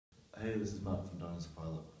Hey, this is Matt from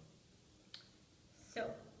Dinosaur. So,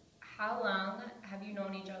 how long have you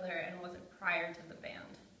known each other, and was it prior to the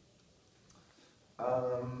band?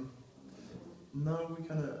 No, we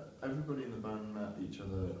kind of, everybody in the band met each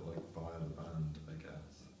other like via the band, I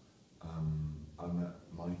guess. I met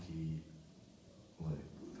Mikey like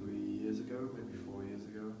 3 years ago, maybe 4 years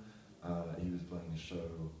ago. He was playing a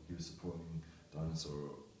show, he was supporting Dinosaur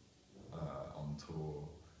on tour,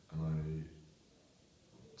 and I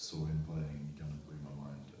saw him playing, he kind of blew my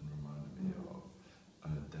mind and reminded me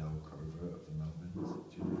of Dale Crover of the Melvins.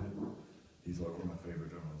 Do you know him? He's like one of my favourite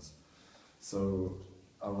drummers. So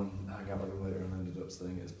I went and hung out with him later and ended up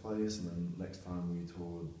staying at his place, and then next time we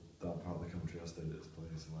toured that part of the country I stayed at his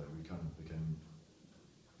place, and like we kind of became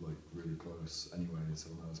like really close anyway. So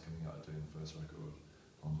when I was coming out doing the first record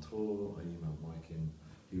on tour, I emailed Mike and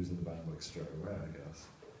he was in the band like straight away, I guess.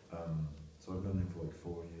 So I've known him for like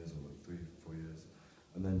 4 years or like 3-4 years.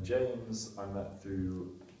 And then James I met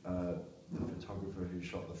through the photographer who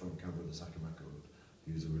shot the front cover of the second record.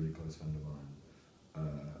 He was a really close friend of mine.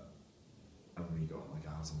 And we got like a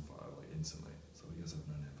house on fire like instantly. So I guess I've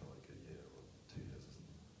known him for like a year or 2 years or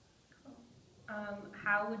something. Cool.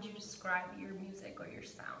 How would you describe your music or your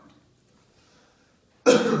sound?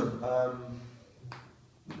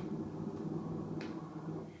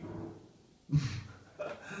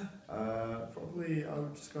 Probably I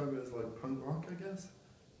would describe it as like punk rock, I guess.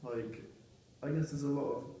 Like, I guess there's a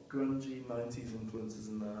lot of grungy 90s influences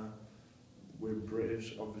in there. We're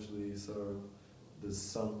British, obviously, so there's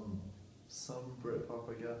some Britpop,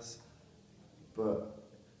 I guess. But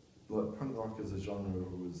like punk rock as a genre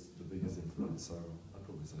was the biggest influence, so I'd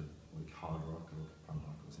probably say like hard rock or punk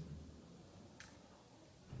rock or something.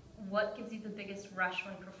 What gives you the biggest rush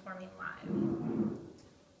when performing live?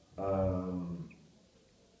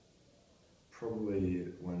 Probably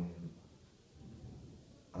when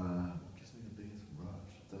gives me the biggest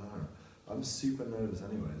rush. I don't know. I'm super nervous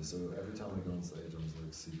anyway, so every time I go on stage, I'm just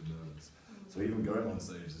like super nervous. So even going on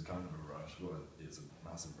stage is kind of a rush. Well, it's a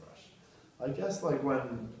massive rush. I guess like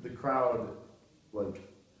when the crowd like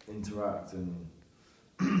interact and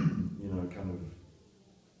you know kind of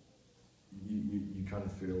you kind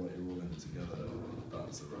of feel like you're all in it together.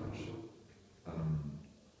 That's a rush.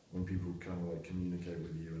 When people kind of like communicate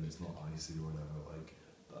with you and it's not icy or whatever, like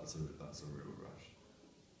that's a real rush.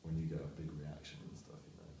 When you get a big reaction and stuff,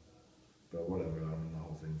 you know. But whatever, I mean the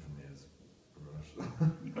whole thing for me is a rush.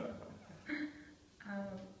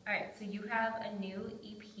 Alright, so you have a new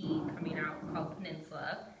EP coming out called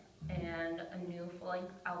Peninsula, and a new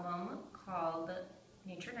full-length album called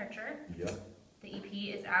Nature Nurture. Yeah. The EP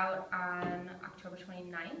is out on October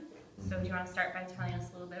 29th. So do you want to start by telling us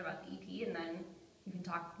a little bit about the EP, and then you can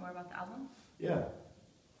talk more about the album? Yeah.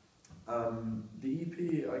 The EP,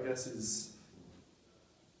 I guess, is,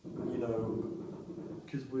 you know,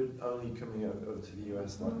 because we're only coming over to the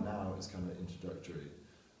US like now, it's kind of introductory.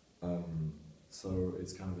 So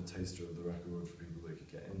it's kind of a taster of the record for people that could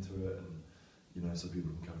get into it, and you know, so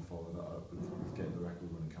people can kind of follow that up with getting the record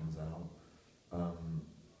when it comes out.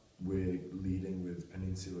 We're leading with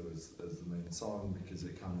Peninsula as the main song because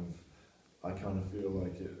it I kind of feel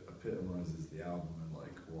like it epitomizes the album and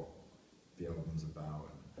like what the album's about,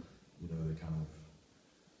 and you know, the kind of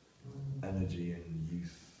energy and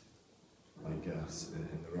youth, I guess, in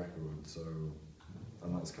the record. So,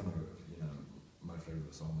 and that's kind of, you know, my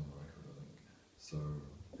favourite song on the record, I think. So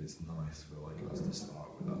it's nice for like us to start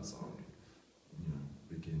with that song, you know,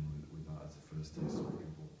 begin with that as the first taste of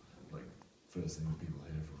people, like first thing people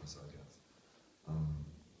hear from us, I guess.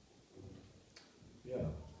 Yeah,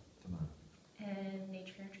 don't know. And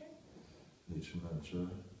Nature Nurture? Nature Nurture.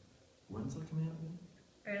 When's that coming out again?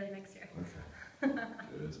 Early next year. Okay.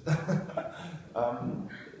 Good.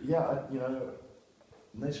 Yeah, you know,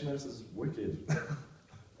 Nature Nurture is wicked.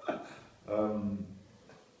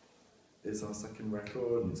 It's our second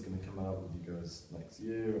record, and it's going to come out with you guys next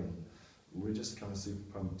year, and we're just kind of super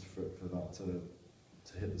pumped for that to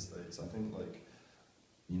hit the States. I think, like,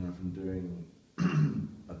 you know, from doing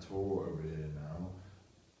a tour over here now,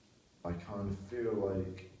 I kind of feel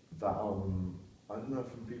like that album, I don't know,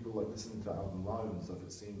 from people like listening to that album live and stuff,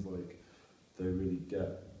 it seems like they really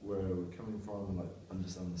get where we're coming from and like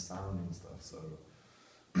understand the sound and stuff. So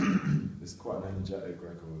it's quite an energetic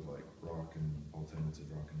record, like rock and alternative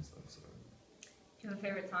rock and stuff. So do you have a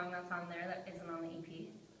favorite song that's on there that isn't on the EP?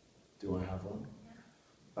 do I have one?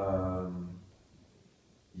 Yeah.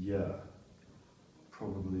 Yeah,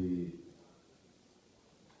 probably.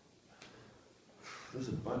 There's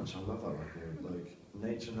a bunch. I love that record. Like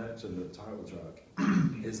Nature Nurture, the title track,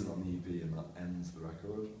 isn't on the EP, and that ends the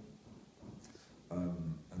record.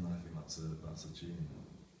 And I think that's a tune.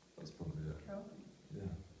 That's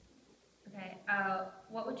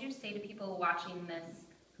what would you say to people watching this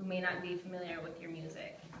who may not be familiar with your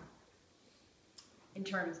music? In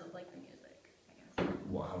terms of like the music, I guess.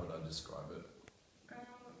 What? How would I describe it?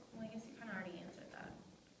 Well, I guess you kind of already answered that.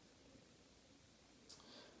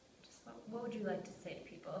 Just what would you like to say to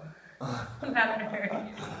people who haven't heard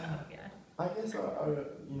your stuff yet? I guess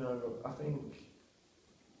I think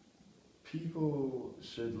people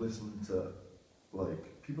should listen to,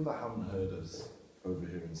 like, people that haven't heard us over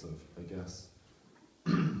here and stuff, I guess,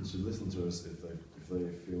 should listen to us if they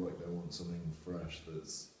feel like they want something fresh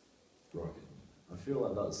that's rocking. I feel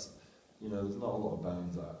like that's, there's not a lot of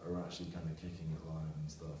bands that are actually kind of kicking it live and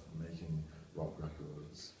stuff and making rock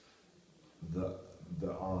records that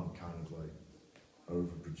aren't kind of like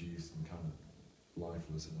overproduced and kind of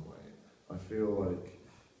lifeless in a way. I feel like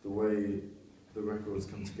the way the records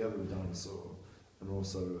come together with Dinosaur and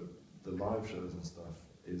also the live shows and stuff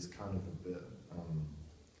is kind of a bit,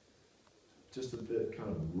 just a bit kind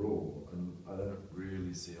of raw, and I don't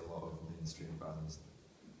really see a lot of mainstream bands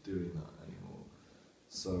doing that anymore.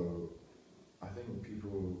 So I think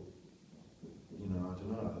people, I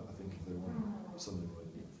don't know, I think if they want something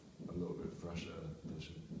like a little bit fresher, they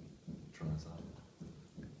should try us out.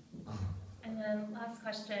 And then last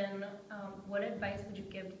question, what advice would you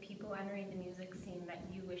give to people entering the music scene that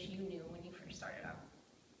you wish you knew when you first started out?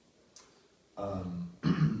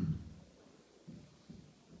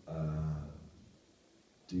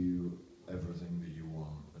 Do everything that you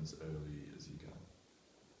want as early as you can.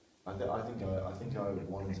 I think I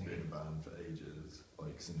wanted to be in a band for ages,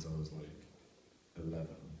 like since I was like 11,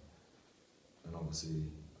 and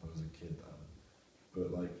obviously I was a kid then.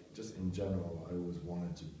 But like just in general, I always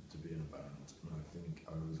wanted to be in a band, and I think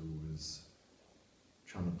I was always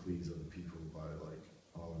trying to please other people by like,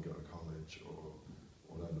 oh, I'll go to college or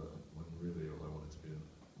whatever. When really all I wanted to do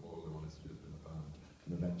was be in a band,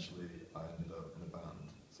 and eventually I ended up in a band.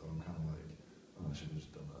 So I'm kind of like, oh, I should have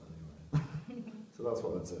just done that anyway. So that's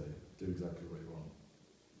what I'd say. Do exactly what you want.